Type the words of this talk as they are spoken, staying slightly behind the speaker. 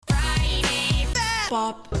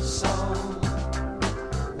pop song.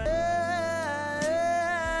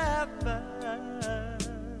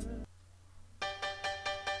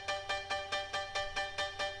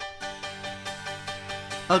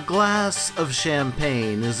 A Glass of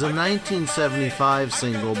Champagne is a 1975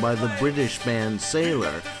 single by the British band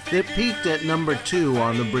Sailor that peaked at number 2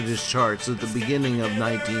 on the British charts at the beginning of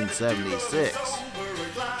 1976.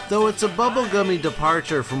 Though it's a bubblegummy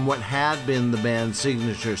departure from what had been the band's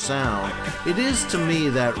signature sound, it is to me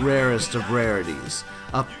that rarest of rarities,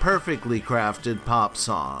 a perfectly crafted pop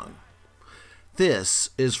song. This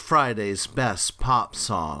is Friday's best pop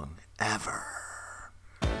song ever.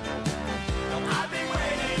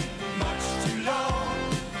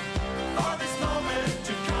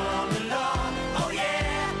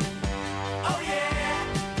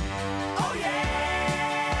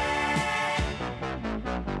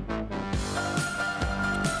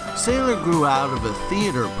 Sailor grew out of a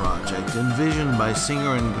theater project envisioned by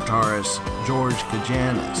singer and guitarist George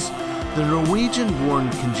Kajanis. The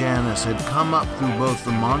Norwegian-born Kajanis had come up through both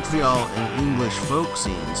the Montreal and English folk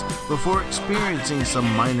scenes before experiencing some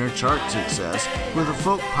minor chart success with a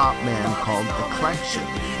folk pop band called The Collection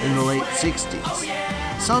in the late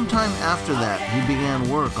 60s. Sometime after that, he began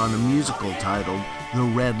work on a musical titled The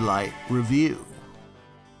Red Light Revue.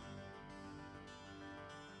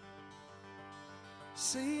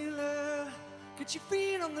 Sailor, get your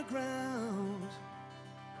feet on the ground.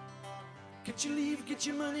 Get your leave, get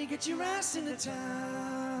your money, get your ass into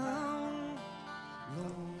town.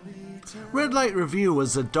 Red Light Revue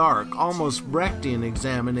was a dark, almost Brechtian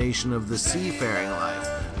examination of the seafaring life,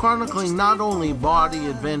 chronicling not only bawdy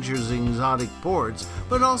adventures in exotic ports,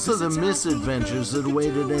 but also the misadventures that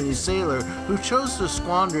awaited any sailor who chose to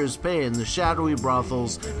squander his pay in the shadowy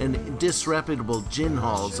brothels and disreputable gin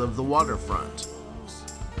halls of the waterfront.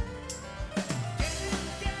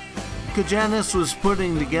 Kajanis was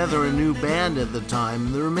putting together a new band at the time,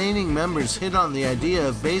 and the remaining members hit on the idea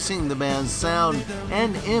of basing the band's sound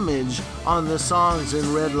and image on the songs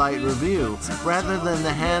in Red Light Revue, rather than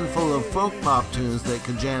the handful of folk pop tunes that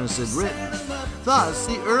Kajanis had written. Thus,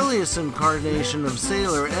 the earliest incarnation of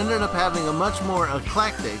Sailor ended up having a much more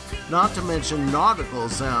eclectic, not to mention nautical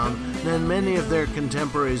sound, than many of their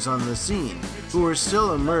contemporaries on the scene, who were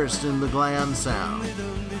still immersed in the glam sound.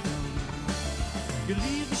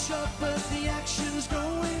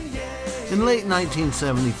 In late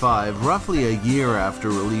 1975, roughly a year after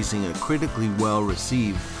releasing a critically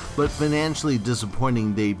well-received but financially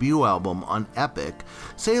disappointing debut album on Epic,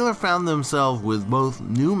 Sailor found themselves with both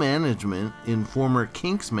new management in former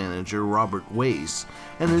Kinks manager Robert Wace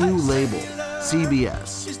and a new label,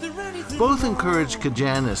 CBS. Both encouraged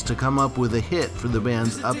Kajanis to come up with a hit for the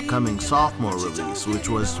band's upcoming sophomore release, which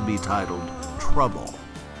was to be titled Trouble.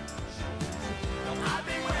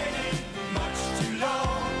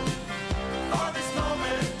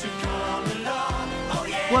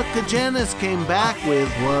 What Kajanis came back with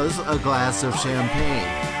was A Glass of Champagne,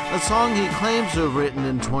 a song he claims to have written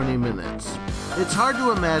in 20 minutes. It's hard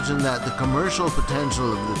to imagine that the commercial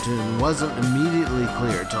potential of the tune wasn't immediately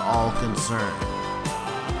clear to all concerned.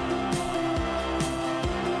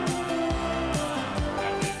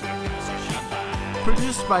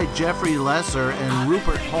 Produced by Jeffrey Lesser and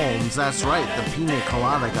Rupert Holmes, that's right, the Pina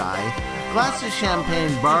Colada guy, Glass of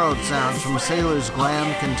Champagne borrowed sounds from Sailor's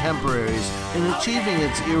glam contemporaries in achieving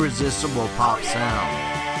its irresistible pop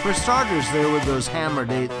sound. For starters, there were those hammered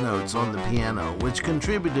eighth notes on the piano, which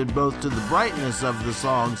contributed both to the brightness of the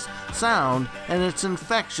song's sound and its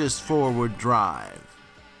infectious forward drive.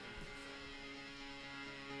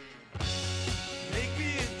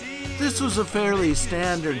 This was a fairly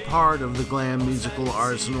standard part of the glam musical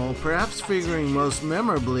arsenal, perhaps figuring most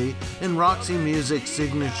memorably in Roxy Music's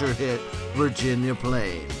signature hit, Virginia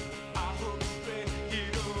Plain.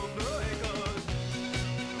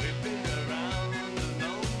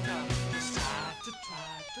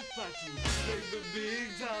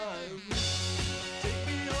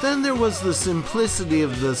 Then there was the simplicity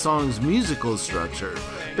of the song's musical structure,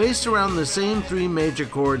 based around the same three major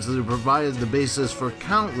chords that have provided the basis for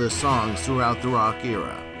countless songs throughout the rock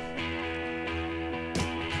era.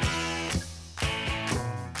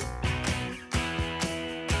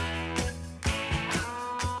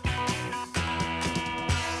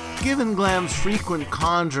 Given glam's frequent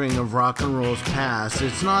conjuring of rock and roll's past,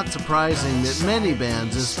 it's not surprising that many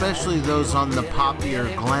bands, especially those on the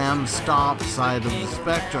poppier glam stomp side of the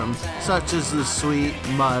spectrum, such as The Sweet,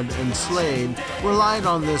 Mud, and Slade, relied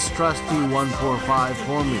on this trusty 1-4-5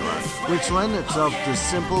 formula, which lent itself to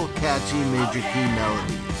simple, catchy major key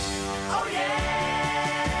melodies.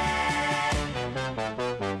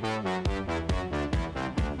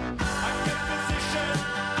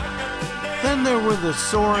 Then there were the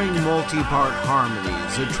soaring multi-part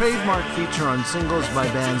harmonies, a trademark feature on singles by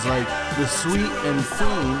bands like The Sweet and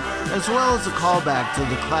Queen, as well as a callback to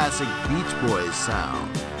the classic Beach Boys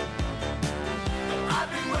sound.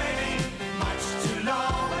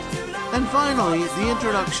 And finally, the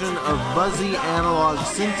introduction of buzzy analog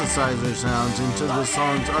synthesizer sounds into the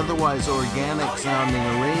song's otherwise organic-sounding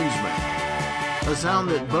arrangement, a sound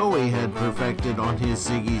that Bowie had perfected on his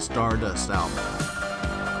Ziggy Stardust album.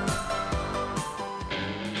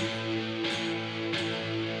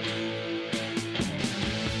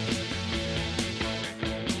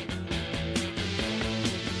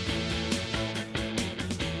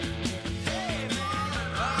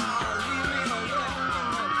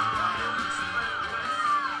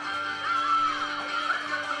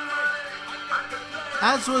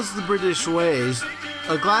 As was the British way,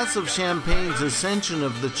 A Glass of Champagne's ascension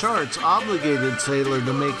of the charts obligated Sailor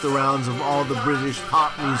to make the rounds of all the British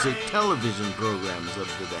pop music television programs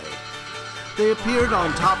of the day. They appeared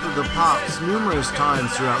on Top of the Pops numerous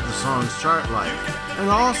times throughout the song's chart life, and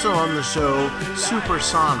also on the show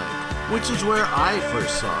Supersonic, which is where I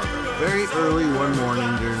first saw them, very early one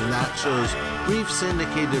morning during that show's brief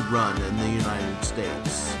syndicated run in the United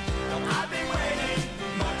States.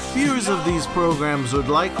 Viewers of these programs would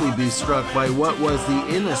likely be struck by what was the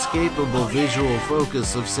inescapable visual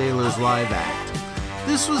focus of Sailor's live act.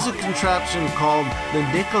 This was a contraption called the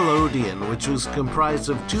Nickelodeon, which was comprised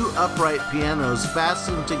of two upright pianos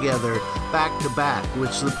fastened together back to back,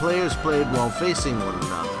 which the players played while facing one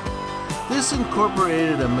another. This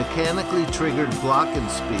incorporated a mechanically triggered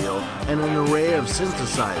glockenspiel and an array of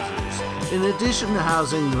synthesizers, in addition to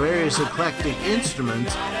housing various eclectic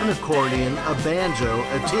instruments, an accordion, a banjo,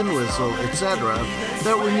 a tin whistle, etc.,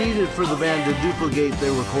 that were needed for the band to duplicate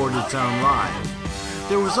their recorded sound live.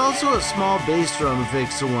 There was also a small bass drum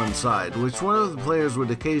affixed to one side, which one of the players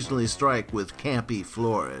would occasionally strike with campy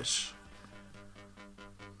flourish.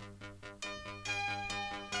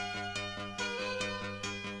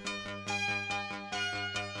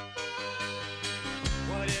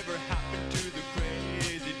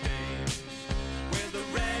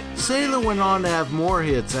 Sailor went on to have more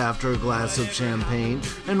hits after A Glass of Champagne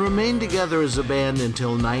and remained together as a band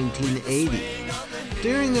until 1980.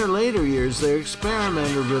 During their later years, they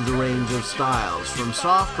experimented with a range of styles, from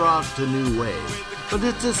soft rock to new wave, but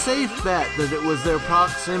it's a safe bet that it was their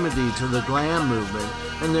proximity to the glam movement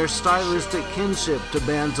and their stylistic kinship to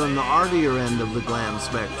bands on the artier end of the glam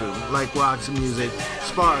spectrum, like Roxy Music,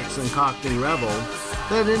 Sparks, and Cockney Rebel,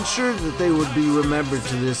 that ensured that they would be remembered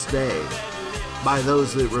to this day. By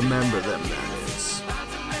those that remember them, that is.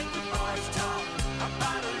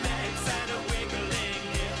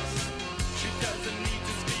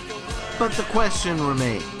 But the question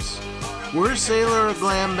remains, were Sailor a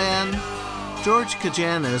glam band? George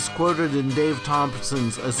Kajanis, quoted in Dave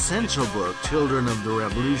Thompson's essential book, Children of the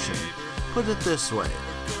Revolution, put it this way: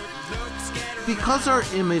 because our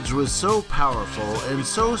image was so powerful and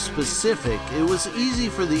so specific, it was easy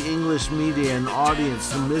for the English media and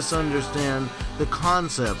audience to misunderstand the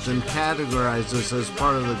concept and categorize us as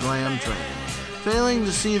part of the glam train, failing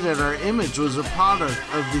to see that our image was a product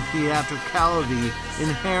of the theatricality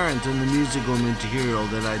inherent in the musical material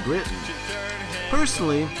that I'd written.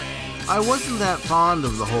 Personally, I wasn't that fond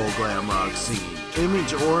of the whole glam rock scene,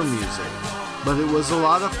 image or music, but it was a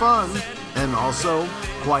lot of fun and also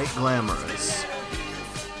quite glamorous.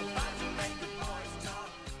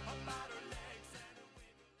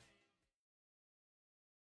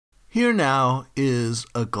 Here now is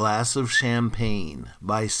A Glass of Champagne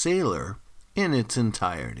by Sailor in its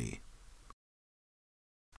entirety.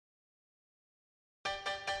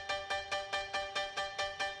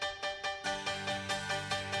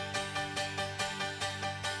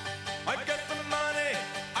 I've got the money,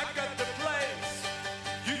 I've got the place.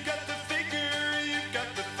 You got the figure, you've got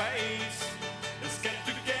the face. Let's get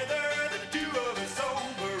together, the two of us,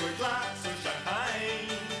 over a glass of champagne.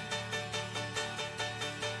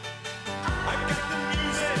 I've got the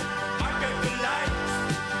music, I've got the lights.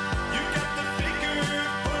 You got the figure,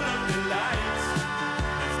 pull up the lights.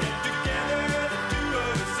 Let's get together, the two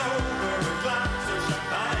of us, over a glass of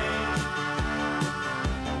champagne.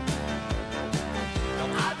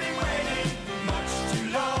 I've been waiting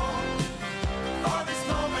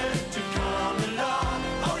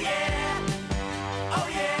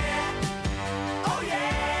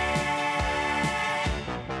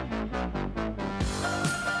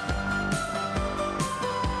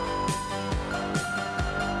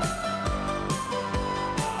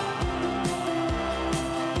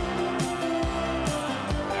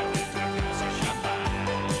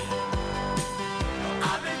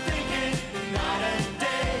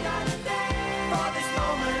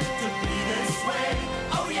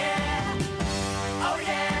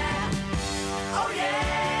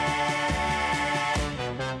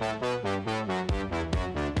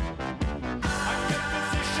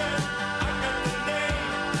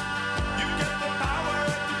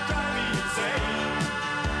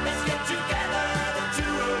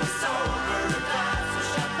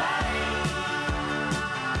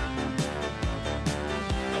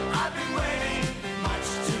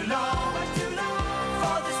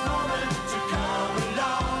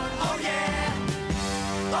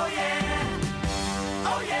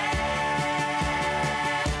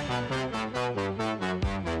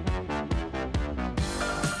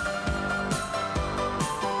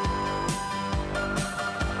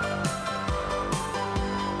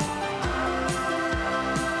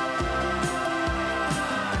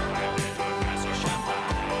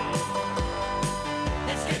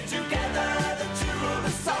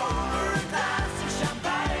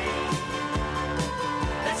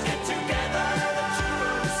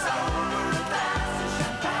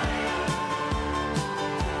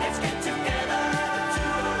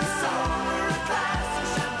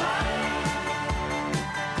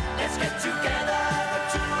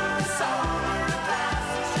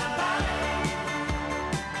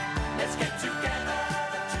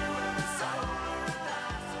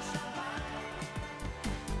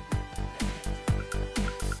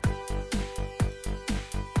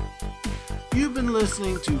You've been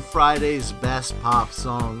listening to Friday's Best Pop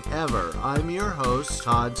Song Ever. I'm your host,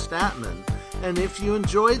 Todd Statman. And if you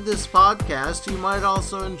enjoyed this podcast, you might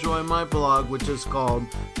also enjoy my blog, which is called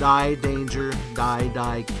Die Danger, Die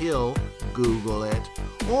Die Kill, Google it,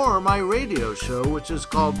 or my radio show, which is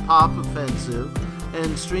called Pop Offensive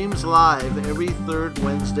and streams live every third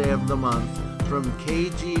Wednesday of the month from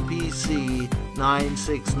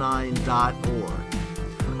kgpc969.org.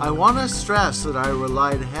 I want to stress that I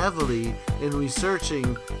relied heavily in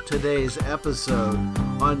researching today's episode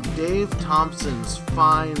on Dave Thompson's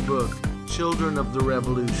fine book, Children of the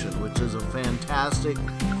Revolution, which is a fantastic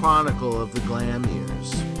chronicle of the glam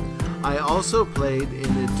years. I also played,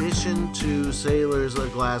 in addition to Sailor's A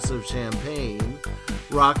Glass of Champagne,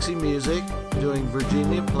 Roxy Music doing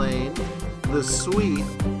Virginia Plain, The Sweet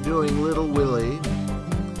doing Little Willie,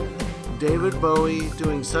 David Bowie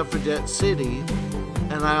doing Suffragette City,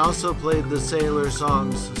 and I also played the Sailor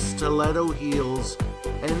songs Stiletto Heels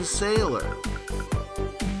and Sailor.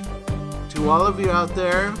 To all of you out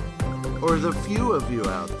there, or the few of you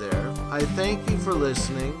out there, I thank you for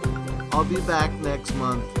listening. I'll be back next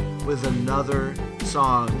month with another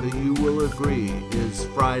song that you will agree is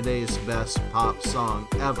Friday's best pop song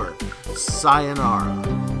ever.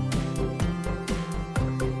 Sayonara.